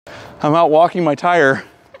I'm out walking my tire.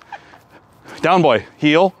 Down, boy.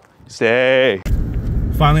 Heel. Stay.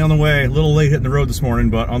 Finally on the way. A little late hitting the road this morning,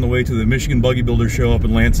 but on the way to the Michigan Buggy Builders Show up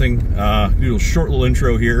in Lansing. Do a short little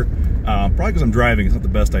intro here. Probably because I'm driving, it's not the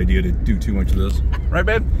best idea to do too much of this. Right,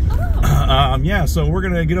 babe? Oh. Yeah, so we're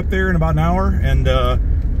going to get up there in about an hour, and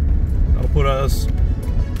that'll put us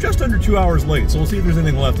just under 2 hours late. So we'll see if there's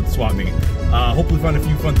anything left at the swap meet. Hopefully find a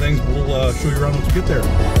few fun things, but we'll show you around once we get there.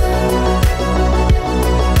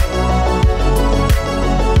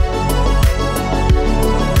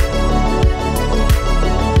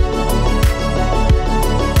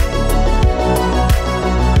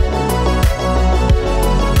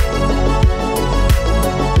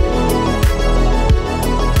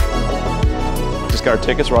 Just got our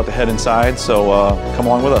tickets, we're about to head inside, so come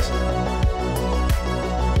along with us.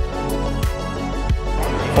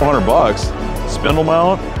 400 bucks. Spindle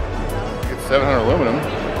mount. Get 700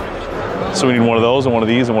 aluminum. So we need one of those and one of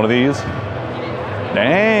these and one of these.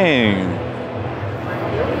 Dang.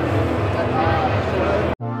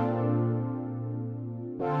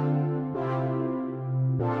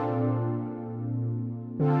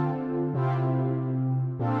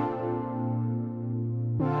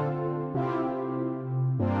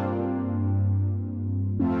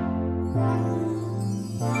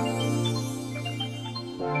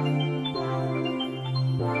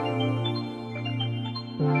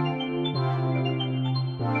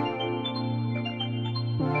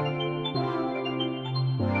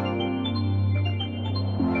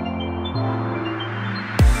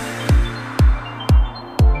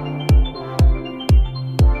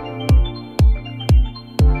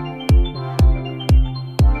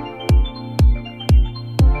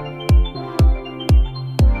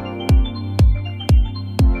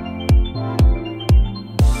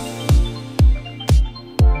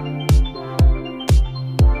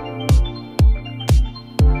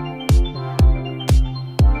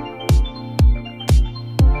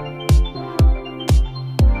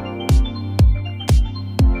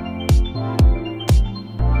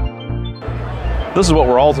 This is what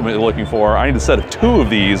we're ultimately looking for. I need a set of 2 of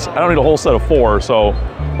these. I don't need a whole set of 4, so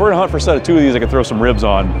we're gonna hunt for a set of 2 of these I can throw some ribs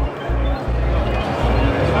on.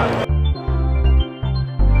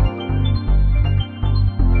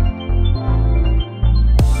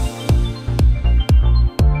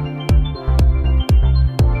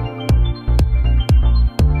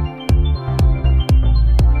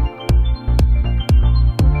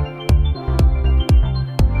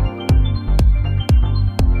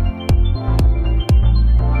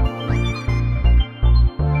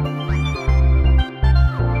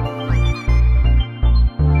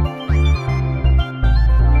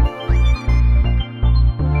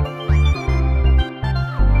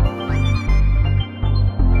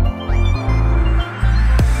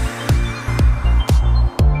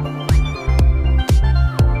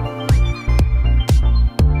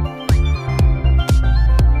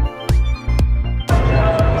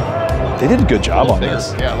 They did a good job on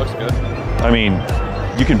this. Yeah, it looks good. I mean,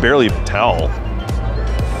 you can barely tell.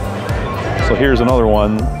 So here's another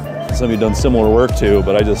one. Somebody done similar work to,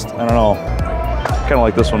 but I don't know. Kind of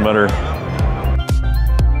like this one better.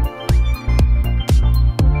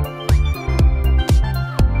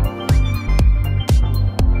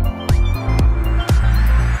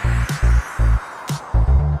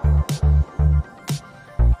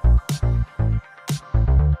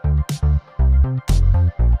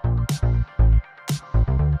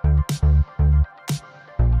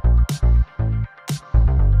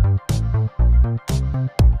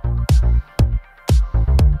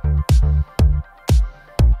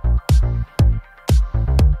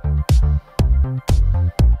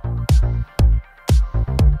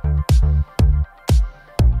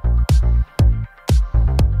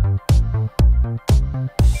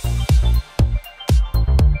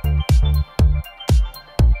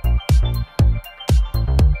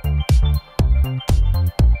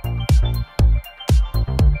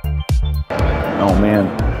 Oh man.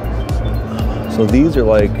 So these are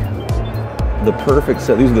like the perfect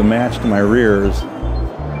set. These are the match to my rears.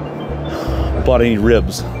 But I need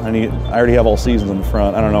ribs. I already have all seasons in the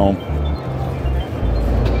front. I don't know.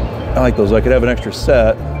 I like those. I could have an extra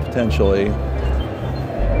set potentially.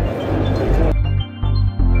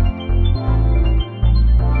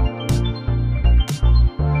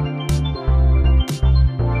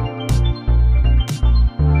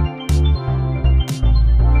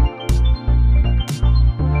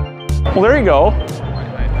 Well, there you go.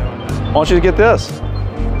 Why don't you get this?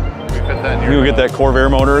 You get that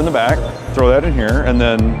Corvair motor in the back, throw that in here, and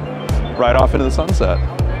then ride off into the sunset,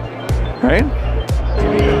 right?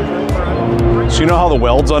 So you know how the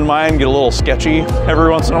welds on mine get a little sketchy every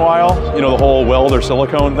once in a while? You know, the whole weld or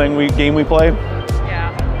silicone thing game we play?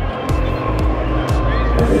 Yeah.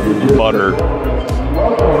 Butter.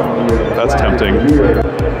 That's tempting.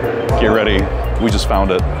 Get ready. We just found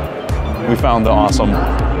it. We found the awesome.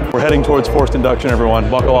 We're heading towards forced induction, everyone.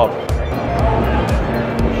 Buckle up.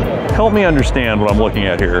 Help me understand what I'm looking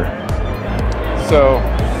at here. So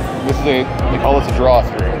this is they call this a draw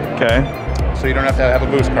through. Okay. So you don't have to have a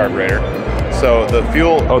boost carburetor. So the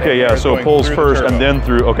fuel. Okay, yeah, so it pulls first and then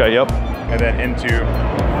through. Okay, yep. And then into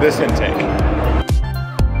this intake.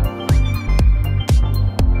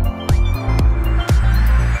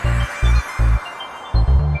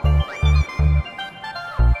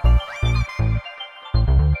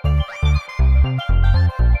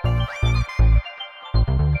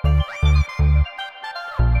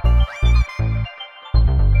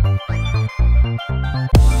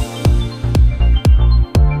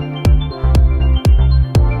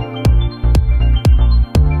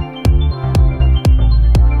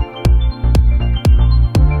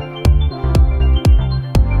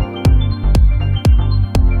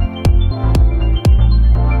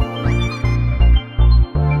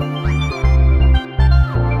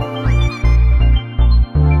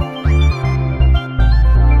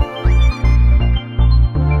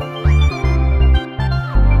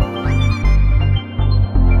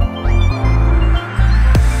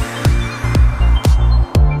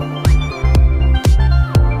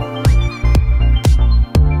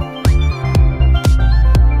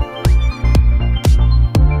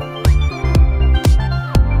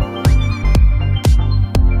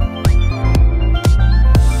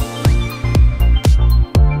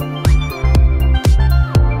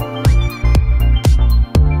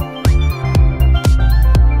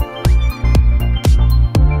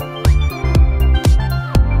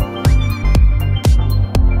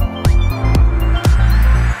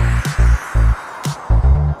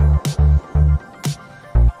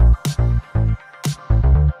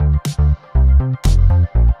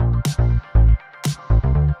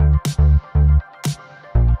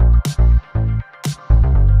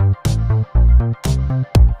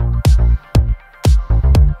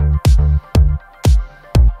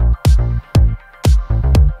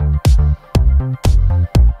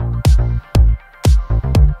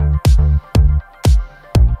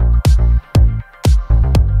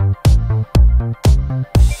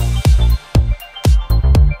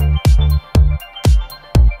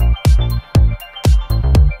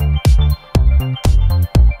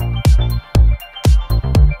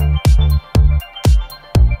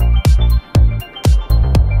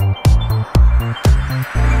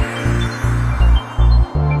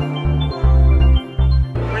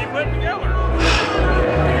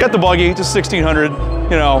 Got the buggy, just 1600,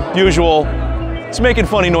 you know, usual. It's making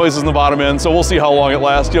funny noises in the bottom end, so we'll see how long it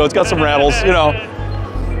lasts. You know, it's got some rattles, you know.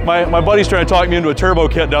 My buddy's trying to talk me into a turbo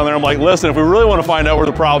kit down there. I'm like, listen, if we really want to find out where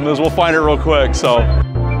the problem is, we'll find it real quick, so.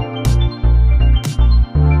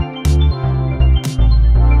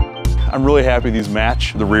 I'm really happy these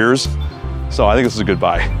match the rears, so I think this is a good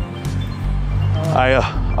buy.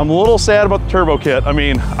 I'm a little sad about the turbo kit. I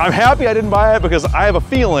mean, I'm happy I didn't buy it because I have a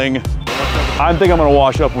feeling I think I'm gonna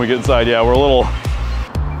wash up when we get inside. Yeah, we're a little,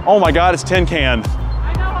 oh my God, it's tin can.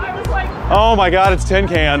 I know, I was like, oh my God, it's tin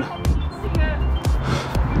can.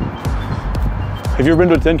 Have you ever been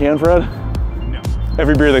to a tin can, Fred? No.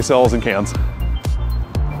 Every beer they sell is in cans.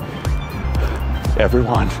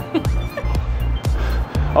 Everyone.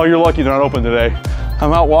 Oh, you're lucky they're not open today.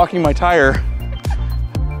 I'm out walking my tire.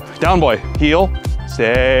 Down boy, heel,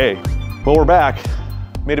 stay. Well, we're back.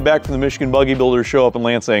 Made it back from the Michigan Buggy Builders Show up in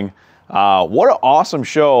Lansing. What an awesome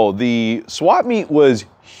show. The swap meet was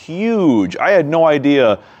huge. I had no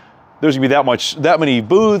idea there's gonna be that many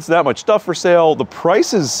booths, that much stuff for sale. The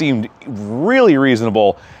prices seemed really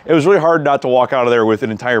reasonable. It was really hard not to walk out of there with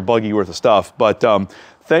an entire buggy worth of stuff, but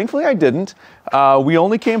thankfully I didn't. We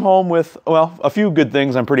only came home with, well, a few good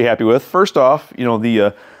things I'm pretty happy with. First off, you know,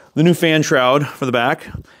 the new fan shroud for the back.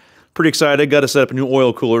 Pretty excited, got to set up a new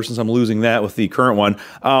oil cooler since I'm losing that with the current one.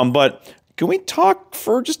 But can we talk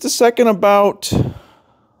for just a second about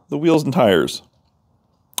the wheels and tires?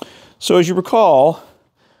 So as you recall,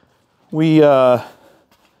 we got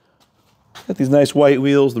these nice white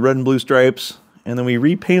wheels, the red and blue stripes, and then we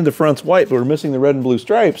repainted the fronts white, but we're missing the red and blue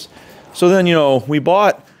stripes. So then, you know, we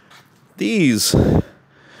bought these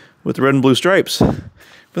with the red and blue stripes. But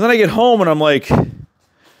then I get home and I'm like,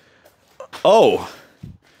 oh,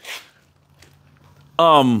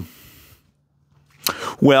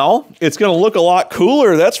 well, it's gonna look a lot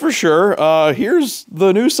cooler, that's for sure. Here's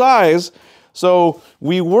the new size. So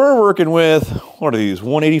we were working with, what are these,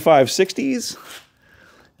 185/60s?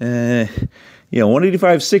 Yeah,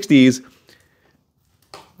 185/60s.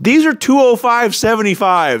 These are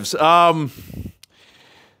 205/75s.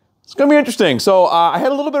 It's gonna be interesting. So I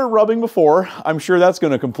had a little bit of rubbing before. I'm sure that's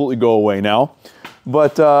gonna completely go away now.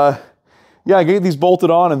 But yeah, I get these bolted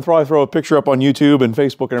on and probably throw a picture up on YouTube and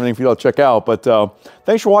Facebook and everything for you all to check out. But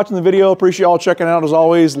thanks for watching the video. Appreciate y'all checking out as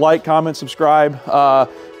always. Like, comment, subscribe.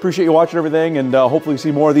 Appreciate you watching everything, and hopefully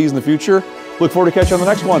see more of these in the future. Look forward to catching you on the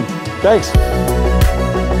next one. Thanks.